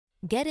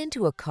Get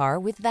into a car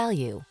with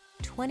value.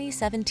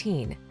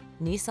 2017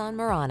 Nissan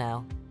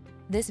Murano.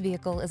 This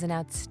vehicle is an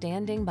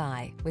outstanding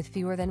buy with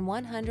fewer than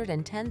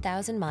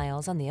 110,000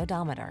 miles on the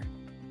odometer.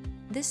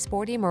 This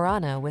sporty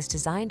Murano was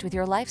designed with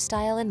your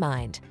lifestyle in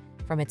mind.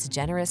 From its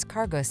generous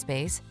cargo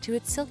space to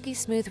its silky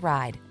smooth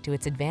ride to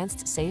its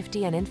advanced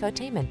safety and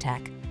infotainment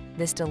tech,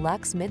 this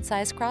deluxe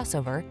midsize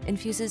crossover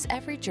infuses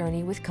every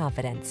journey with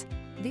confidence.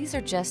 These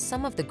are just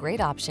some of the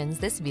great options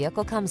this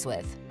vehicle comes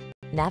with: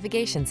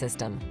 navigation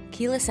system,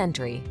 keyless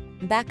entry,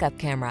 backup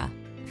camera,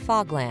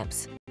 fog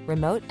lamps,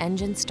 remote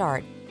engine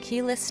start,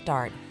 keyless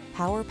start,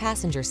 power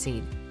passenger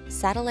seat,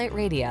 satellite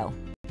radio,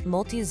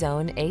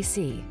 multi-zone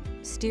AC,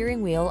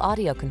 steering wheel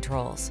audio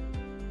controls.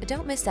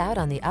 Don't miss out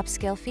on the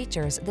upscale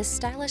features this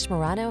stylish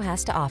Murano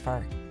has to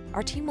offer.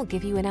 Our team will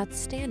give you an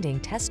outstanding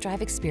test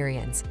drive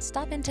experience.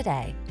 Stop in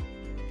today.